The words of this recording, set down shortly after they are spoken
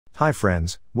Hi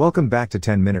friends, welcome back to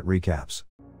 10-minute recaps.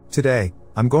 Today,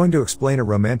 I'm going to explain a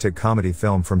romantic comedy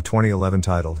film from 2011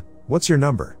 titled, What's Your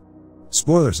Number?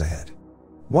 Spoilers ahead.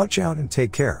 Watch out and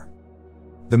take care.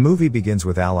 The movie begins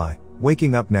with Ally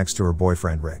waking up next to her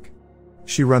boyfriend Rick.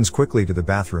 She runs quickly to the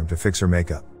bathroom to fix her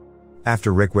makeup.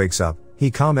 After Rick wakes up,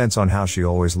 he comments on how she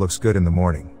always looks good in the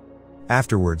morning.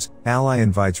 Afterwards, Ally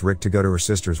invites Rick to go to her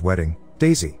sister's wedding,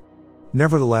 Daisy.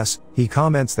 Nevertheless, he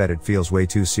comments that it feels way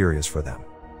too serious for them.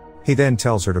 He then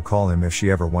tells her to call him if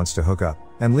she ever wants to hook up,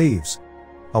 and leaves.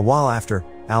 A while after,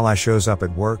 Ally shows up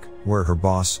at work, where her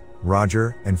boss,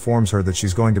 Roger, informs her that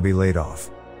she's going to be laid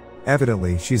off.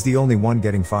 Evidently, she's the only one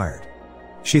getting fired.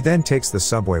 She then takes the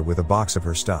subway with a box of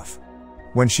her stuff.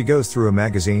 When she goes through a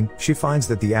magazine, she finds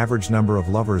that the average number of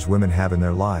lovers women have in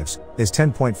their lives is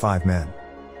 10.5 men.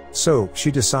 So,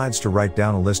 she decides to write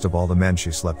down a list of all the men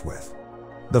she slept with.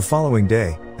 The following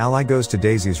day, Ally goes to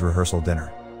Daisy's rehearsal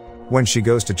dinner. When she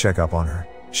goes to check up on her,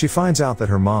 she finds out that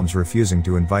her mom's refusing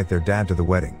to invite their dad to the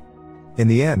wedding. In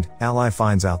the end, Ally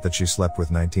finds out that she slept with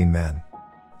 19 men.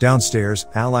 Downstairs,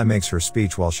 Ally makes her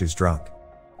speech while she's drunk.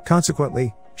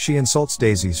 Consequently, she insults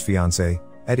Daisy's fiancé,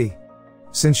 Eddie.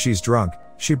 Since she's drunk,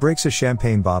 she breaks a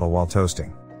champagne bottle while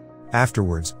toasting.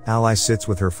 Afterwards, Ally sits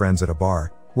with her friends at a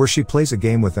bar, where she plays a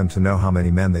game with them to know how many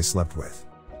men they slept with.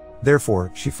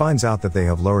 Therefore, she finds out that they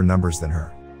have lower numbers than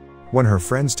her. When her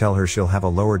friends tell her she'll have a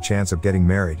lower chance of getting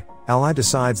married, Ally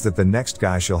decides that the next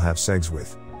guy she'll have sex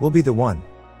with will be the one.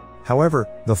 However,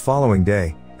 the following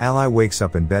day, Ally wakes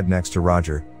up in bed next to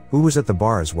Roger, who was at the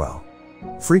bar as well.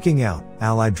 Freaking out,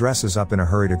 Ally dresses up in a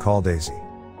hurry to call Daisy.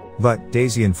 But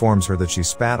Daisy informs her that she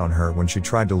spat on her when she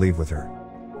tried to leave with her.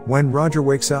 When Roger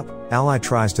wakes up, Ally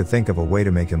tries to think of a way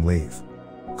to make him leave.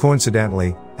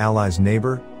 Coincidentally, Ally's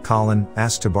neighbor, Colin,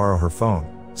 asks to borrow her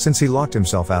phone, since he locked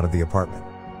himself out of the apartment.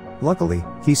 Luckily,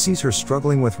 he sees her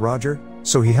struggling with Roger,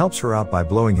 so he helps her out by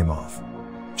blowing him off.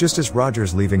 Just as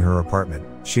Roger's leaving her apartment,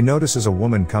 she notices a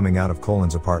woman coming out of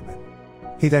Colin's apartment.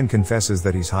 He then confesses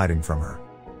that he's hiding from her.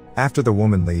 After the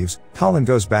woman leaves, Colin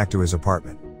goes back to his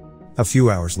apartment. A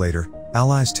few hours later,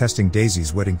 Ally's testing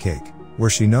Daisy's wedding cake, where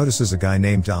she notices a guy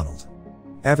named Donald.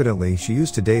 Evidently, she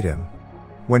used to date him.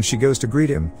 When she goes to greet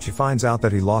him, she finds out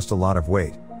that he lost a lot of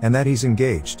weight, and that he's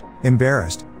engaged.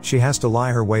 Embarrassed, she has to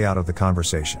lie her way out of the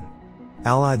conversation.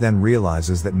 Ally then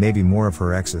realizes that maybe more of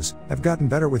her exes have gotten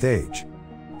better with age.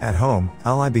 At home,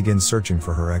 Ally begins searching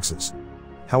for her exes.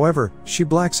 However, she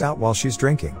blacks out while she's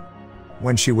drinking.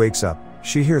 When she wakes up,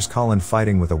 she hears Colin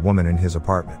fighting with a woman in his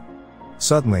apartment.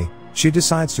 Suddenly, she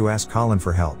decides to ask Colin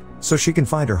for help, so she can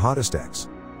find her hottest ex.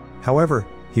 However,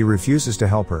 he refuses to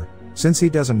help her, since he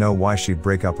doesn't know why she'd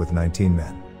break up with 19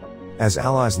 men. As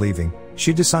Ally's leaving,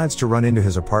 she decides to run into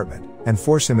his apartment, and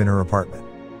force him in her apartment.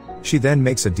 She then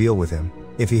makes a deal with him.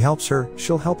 If he helps her,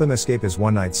 she'll help him escape his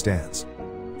one-night stands.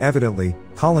 Evidently,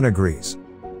 Colin agrees.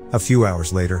 A few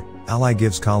hours later, Ally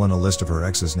gives Colin a list of her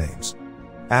exes' names.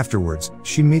 Afterwards,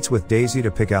 she meets with Daisy to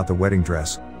pick out the wedding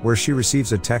dress, where she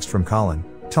receives a text from Colin,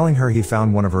 telling her he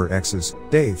found one of her exes,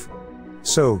 Dave.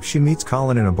 So, she meets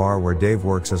Colin in a bar where Dave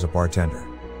works as a bartender.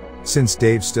 Since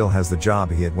Dave still has the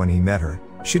job he had when he met her,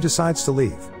 she decides to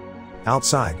leave.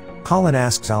 Outside, Colin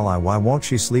asks Ally why won't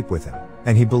she sleep with him,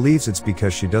 and he believes it's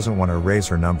because she doesn't want to raise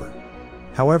her number.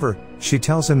 However, she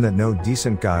tells him that no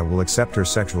decent guy will accept her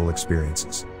sexual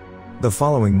experiences. The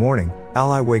following morning,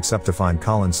 Ally wakes up to find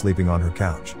Colin sleeping on her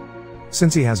couch.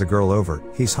 Since he has a girl over,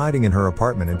 he's hiding in her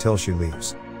apartment until she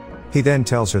leaves. He then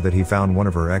tells her that he found one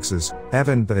of her exes,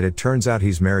 Evan, but it turns out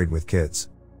he's married with kids.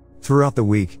 Throughout the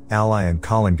week, Ally and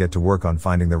Colin get to work on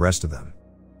finding the rest of them.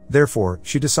 Therefore,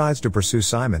 she decides to pursue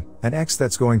Simon, an ex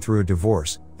that's going through a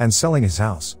divorce, and selling his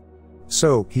house.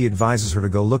 So, he advises her to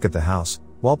go look at the house,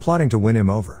 while plotting to win him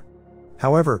over.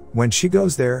 However, when she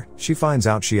goes there, she finds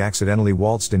out she accidentally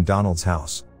waltzed in Donald's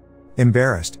house.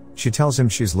 Embarrassed, she tells him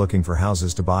she's looking for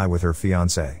houses to buy with her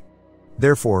fiancé.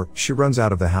 Therefore, she runs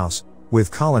out of the house,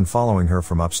 with Colin following her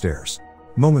from upstairs.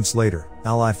 Moments later,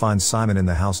 Ally finds Simon in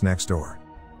the house next door.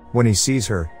 When he sees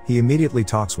her, he immediately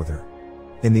talks with her.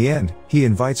 In the end, he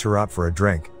invites her out for a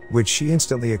drink, which she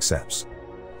instantly accepts.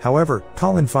 However,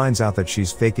 Colin finds out that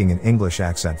she's faking an English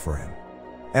accent for him.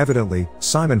 Evidently,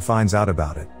 Simon finds out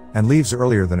about it, and leaves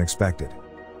earlier than expected.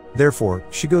 Therefore,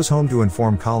 she goes home to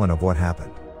inform Colin of what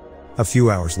happened. A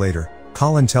few hours later,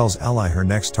 Colin tells Ally her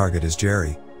next target is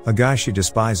Jerry, a guy she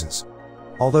despises.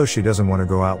 Although she doesn't want to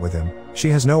go out with him, she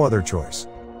has no other choice.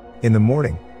 In the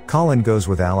morning, Colin goes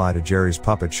with Ally to Jerry's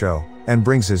puppet show, and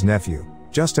brings his nephew,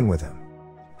 Justin, with him.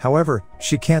 However,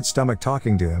 she can't stomach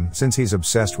talking to him since he's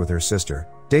obsessed with her sister,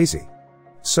 Daisy.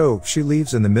 So, she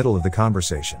leaves in the middle of the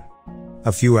conversation.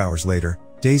 A few hours later,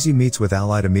 Daisy meets with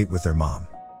Ally to meet with their mom.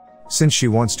 Since she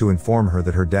wants to inform her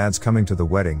that her dad's coming to the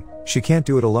wedding, she can't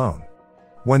do it alone.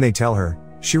 When they tell her,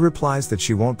 she replies that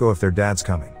she won't go if their dad's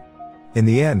coming. In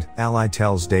the end, Ally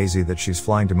tells Daisy that she's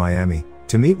flying to Miami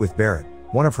to meet with Barrett,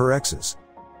 one of her exes.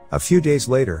 A few days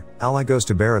later, Ally goes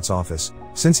to Barrett's office.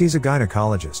 Since he's a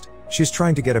gynecologist, she's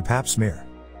trying to get a pap smear.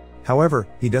 However,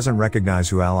 he doesn't recognize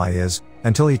who Ally is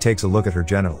until he takes a look at her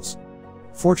genitals.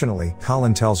 Fortunately,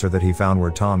 Colin tells her that he found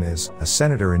where Tom is, a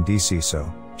senator in DC,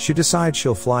 so she decides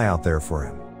she'll fly out there for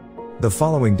him. The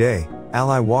following day,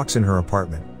 Ally walks in her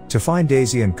apartment to find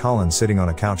Daisy and Colin sitting on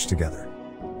a couch together.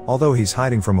 Although he's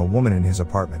hiding from a woman in his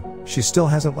apartment, she still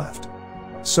hasn't left.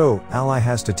 So, Ally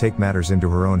has to take matters into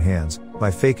her own hands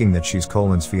by faking that she's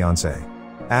Colin's fiancée.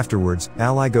 Afterwards,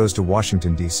 Ally goes to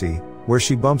Washington, D.C., where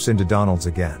she bumps into Donald's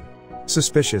again.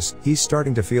 Suspicious, he's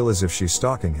starting to feel as if she's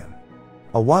stalking him.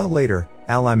 A while later,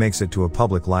 Ally makes it to a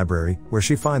public library, where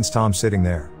she finds Tom sitting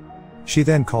there. She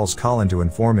then calls Colin to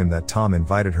inform him that Tom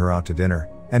invited her out to dinner,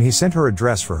 and he sent her a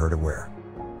dress for her to wear.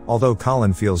 Although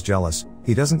Colin feels jealous,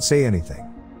 he doesn't say anything.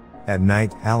 At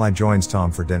night, Ally joins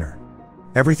Tom for dinner.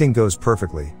 Everything goes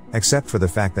perfectly, except for the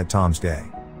fact that Tom's gay.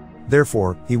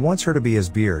 Therefore, he wants her to be his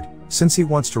beard, since he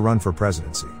wants to run for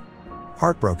presidency.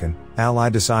 Heartbroken, Ally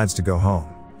decides to go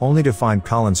home, only to find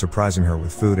Colin surprising her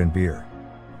with food and beer.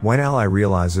 When Ally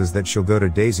realizes that she'll go to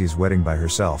Daisy's wedding by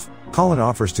herself, Colin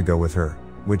offers to go with her,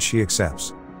 which she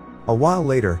accepts. A while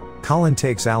later, Colin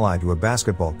takes Ally to a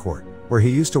basketball court, where he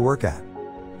used to work at.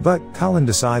 But, Colin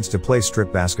decides to play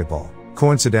strip basketball.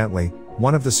 Coincidentally,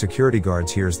 one of the security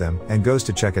guards hears them and goes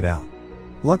to check it out.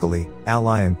 Luckily,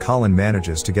 Ally and Colin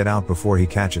manages to get out before he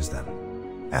catches them.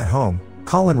 At home,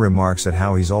 Colin remarks at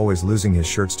how he's always losing his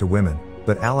shirts to women,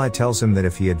 but Ally tells him that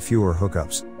if he had fewer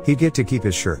hookups, he'd get to keep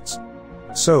his shirts.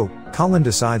 So, Colin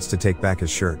decides to take back his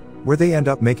shirt, where they end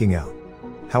up making out.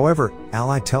 However,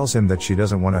 Ally tells him that she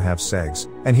doesn't want to have sex,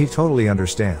 and he totally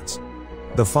understands.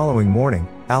 The following morning,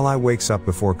 Ally wakes up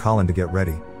before Colin to get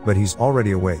ready, but he's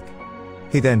already awake.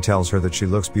 He then tells her that she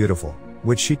looks beautiful,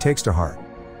 which she takes to heart.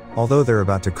 Although they're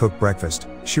about to cook breakfast,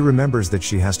 she remembers that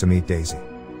she has to meet Daisy.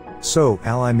 So,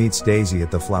 Ally meets Daisy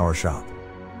at the flower shop.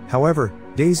 However,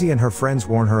 Daisy and her friends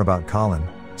warn her about Colin,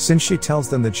 since she tells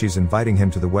them that she's inviting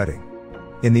him to the wedding.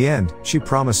 In the end, she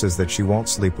promises that she won't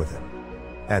sleep with him.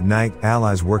 At night,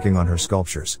 Ally's working on her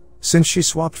sculptures. Since she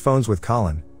swapped phones with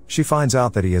Colin, she finds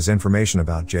out that he has information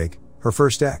about Jake, her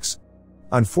first ex.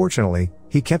 Unfortunately,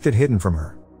 he kept it hidden from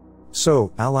her.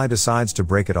 So, Ally decides to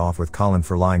break it off with Colin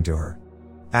for lying to her.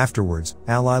 Afterwards,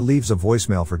 Ally leaves a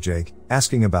voicemail for Jake,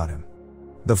 asking about him.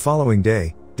 The following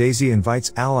day, Daisy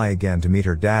invites Ally again to meet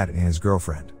her dad and his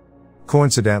girlfriend.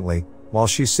 Coincidentally, while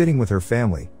she's sitting with her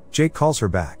family, Jake calls her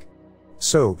back.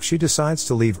 So, she decides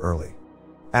to leave early.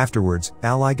 Afterwards,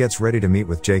 Ally gets ready to meet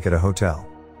with Jake at a hotel.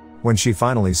 When she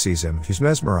finally sees him, she's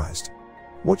mesmerized.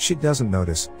 What she doesn't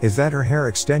notice is that her hair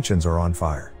extensions are on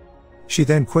fire. She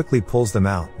then quickly pulls them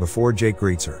out before Jake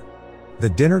greets her. The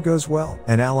dinner goes well,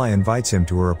 and Ally invites him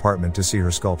to her apartment to see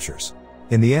her sculptures.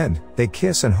 In the end, they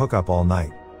kiss and hook up all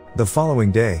night. The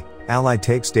following day, Ally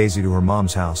takes Daisy to her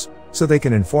mom's house, so they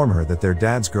can inform her that their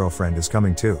dad's girlfriend is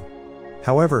coming too.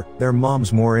 However, their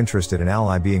mom's more interested in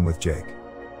Ally being with Jake.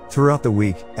 Throughout the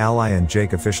week, Ally and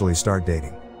Jake officially start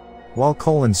dating, while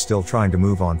Colin's still trying to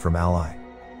move on from Ally.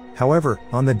 However,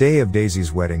 on the day of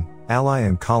Daisy's wedding, Ally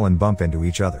and Colin bump into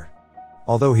each other.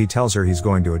 Although he tells her he's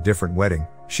going to a different wedding,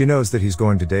 she knows that he's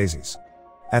going to Daisy's.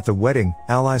 At the wedding,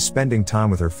 Ally's spending time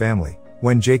with her family,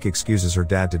 when Jake excuses her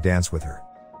dad to dance with her.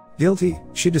 Guilty,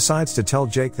 she decides to tell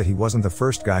Jake that he wasn't the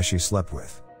first guy she slept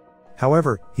with.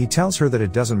 However, he tells her that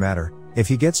it doesn't matter, if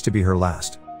he gets to be her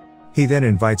last. He then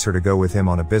invites her to go with him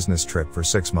on a business trip for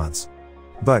 6 months.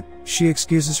 But, she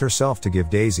excuses herself to give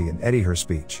Daisy and Eddie her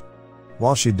speech.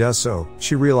 While she does so,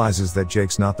 she realizes that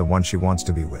Jake's not the one she wants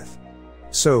to be with.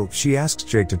 So, she asks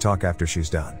Jake to talk after she's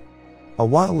done. A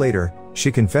while later, she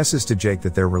confesses to Jake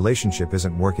that their relationship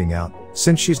isn't working out,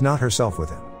 since she's not herself with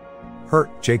him.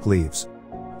 Hurt, Jake leaves.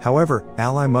 However,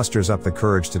 Ally musters up the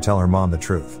courage to tell her mom the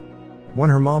truth. When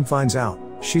her mom finds out,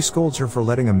 she scolds her for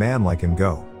letting a man like him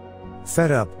go.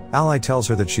 Fed up, Ally tells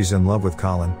her that she's in love with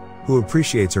Colin, who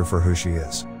appreciates her for who she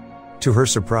is. To her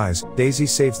surprise, Daisy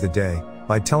saves the day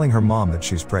by telling her mom that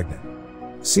she's pregnant.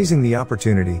 Seizing the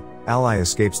opportunity, Ally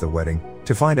escapes the wedding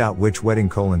to find out which wedding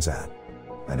Colin's at.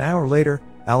 An hour later,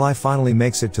 Ally finally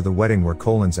makes it to the wedding where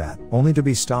Colin's at, only to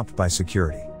be stopped by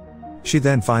security. She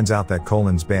then finds out that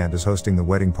Colin's band is hosting the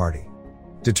wedding party.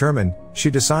 Determined,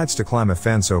 she decides to climb a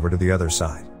fence over to the other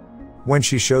side. When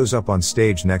she shows up on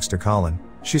stage next to Colin,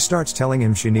 she starts telling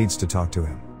him she needs to talk to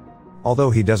him. Although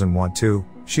he doesn't want to,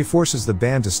 she forces the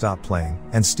band to stop playing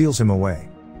and steals him away.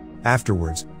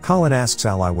 Afterwards, Colin asks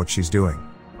Ally what she's doing.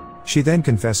 She then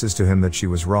confesses to him that she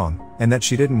was wrong, and that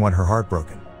she didn't want her heart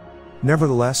broken.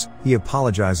 Nevertheless, he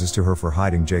apologizes to her for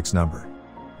hiding Jake's number.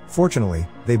 Fortunately,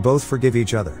 they both forgive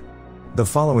each other. The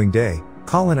following day,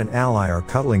 Colin and Ally are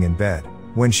cuddling in bed,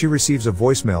 when she receives a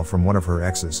voicemail from one of her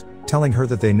exes, telling her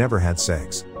that they never had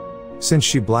sex. Since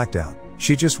she blacked out,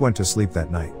 she just went to sleep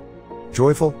that night.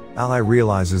 Joyful, Ally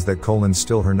realizes that Colin's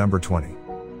still her number 20.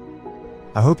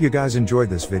 I hope you guys enjoyed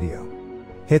this video.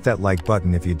 Hit that like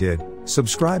button if you did,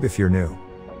 subscribe if you're new.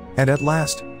 And at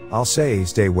last, I'll say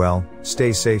stay well,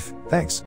 stay safe, thanks.